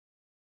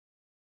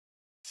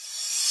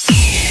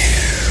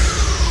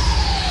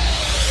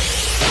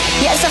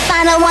so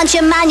fine, I want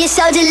your mind, you're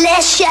so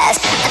delicious.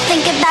 I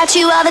think about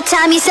you all the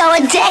time, you're so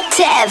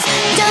addictive.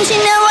 Don't you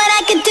know what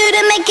I could do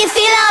to make you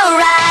feel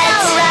alright?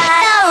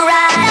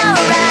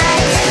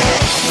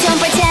 Don't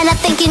pretend I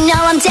think you know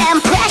I'm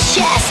damn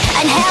precious.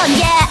 And hell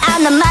yeah,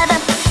 I'm the mother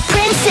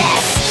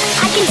princess.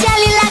 I can tell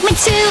you like me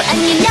too, and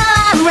you know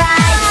I'm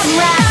right.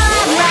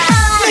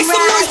 Make some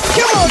noise.